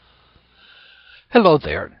Hello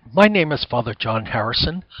there. My name is Father John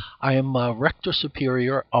Harrison. I am Rector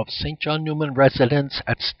Superior of St. John Neumann Residence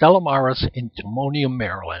at Stella Maris in Timonium,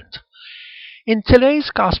 Maryland. In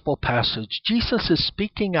today's Gospel passage, Jesus is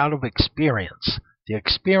speaking out of experience, the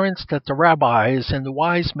experience that the rabbis and the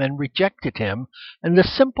wise men rejected him and the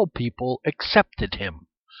simple people accepted him.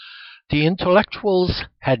 The intellectuals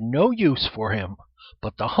had no use for him,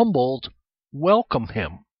 but the humbled welcome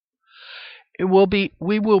him.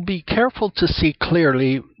 We will be careful to see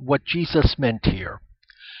clearly what Jesus meant here.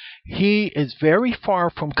 He is very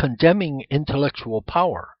far from condemning intellectual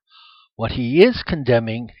power. What he is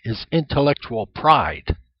condemning is intellectual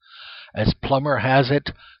pride. As Plummer has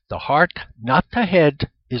it, the heart, not the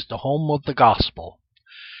head, is the home of the gospel.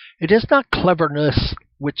 It is not cleverness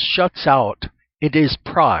which shuts out, it is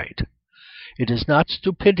pride. It is not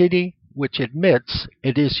stupidity which admits,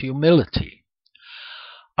 it is humility.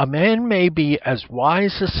 A man may be as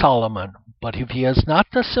wise as Solomon, but if he has not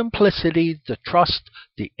the simplicity, the trust,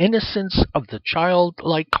 the innocence of the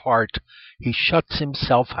childlike heart, he shuts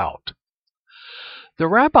himself out. The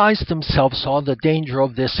rabbis themselves saw the danger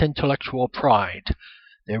of this intellectual pride.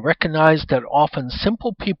 They recognized that often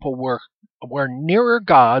simple people were nearer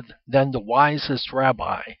God than the wisest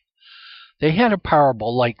rabbi. They had a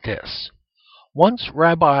parable like this. Once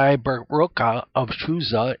Rabbi Baruch of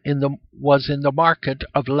Susa was in the market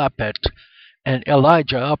of Lepet, and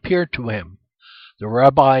Elijah appeared to him. The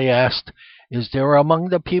rabbi asked, "Is there among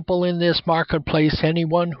the people in this marketplace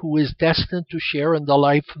anyone who is destined to share in the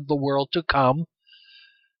life of the world to come?"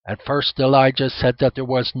 At first Elijah said that there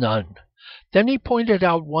was none. Then he pointed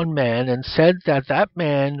out one man and said that that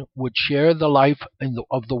man would share the life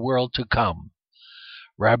of the world to come.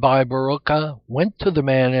 Rabbi Baruch went to the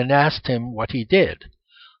man and asked him what he did.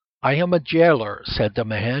 "I am a jailer," said the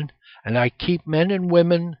man, "and I keep men and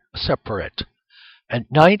women separate.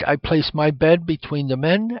 At night I place my bed between the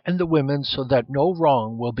men and the women so that no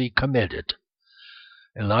wrong will be committed."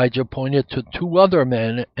 Elijah pointed to two other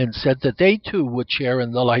men and said that they too would share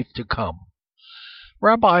in the life to come.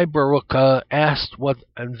 Rabbi Baruch asked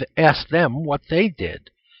them what they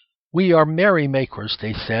did. "We are merrymakers,"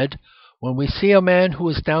 they said. "When we see a man who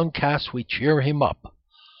is downcast, we cheer him up.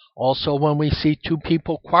 Also, when we see two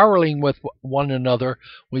people quarreling with one another,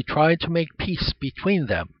 we try to make peace between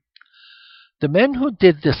them." The men who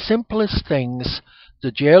did the simplest things,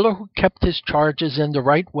 the jailer who kept his charges in the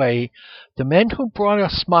right way, the men who brought a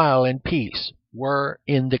smile and peace, were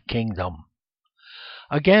in the kingdom.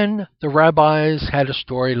 Again, the rabbis had a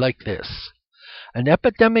story like this. An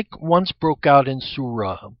epidemic once broke out in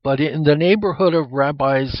Sura, but in the neighborhood of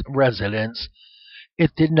Rabbi's residence,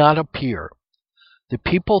 it did not appear. The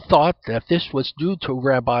people thought that this was due to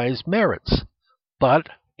Rabbi's merits, but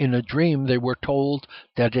in a dream they were told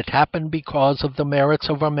that it happened because of the merits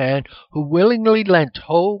of a man who willingly lent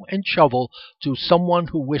hoe and shovel to someone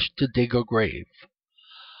who wished to dig a grave.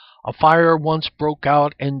 A fire once broke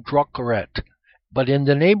out in Drocheret, but in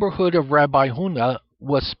the neighborhood of Rabbi Huna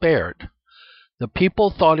was spared. The people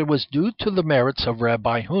thought it was due to the merits of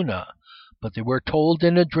Rabbi Huna, but they were told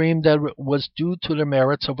in a dream that it was due to the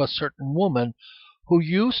merits of a certain woman who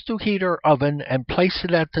used to heat her oven and place it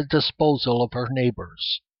at the disposal of her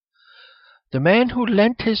neighbors. The man who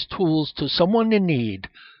lent his tools to someone in need,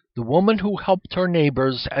 the woman who helped her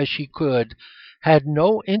neighbors as she could, had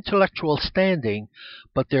no intellectual standing,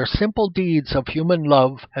 but their simple deeds of human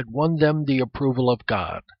love had won them the approval of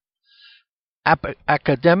God.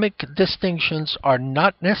 Academic distinctions are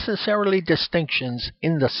not necessarily distinctions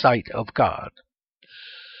in the sight of God.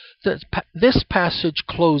 This passage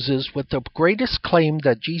closes with the greatest claim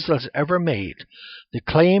that Jesus ever made, the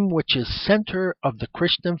claim which is center of the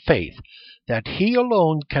Christian faith, that he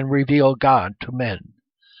alone can reveal God to men.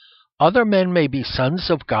 Other men may be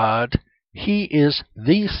sons of God, he is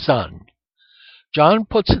the Son. John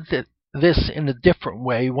puts this in a different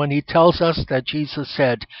way when he tells us that Jesus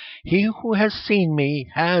said, "He who has seen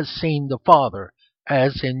me has seen the Father,"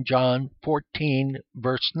 as in John 14,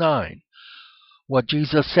 verse 9. What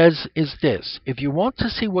Jesus says is this: if you want to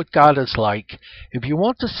see what God is like, if you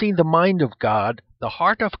want to see the mind of God, the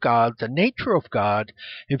heart of God, the nature of God,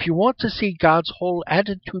 if you want to see God's whole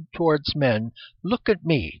attitude towards men, look at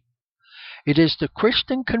me. It is the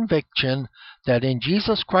Christian conviction that in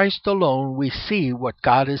Jesus Christ alone we see what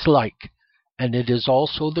God is like, and it is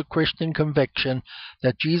also the Christian conviction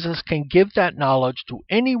that Jesus can give that knowledge to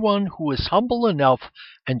anyone who is humble enough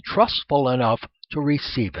and trustful enough to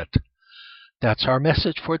receive it. That's our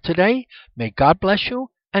message for today. May God bless you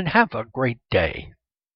and have a great day.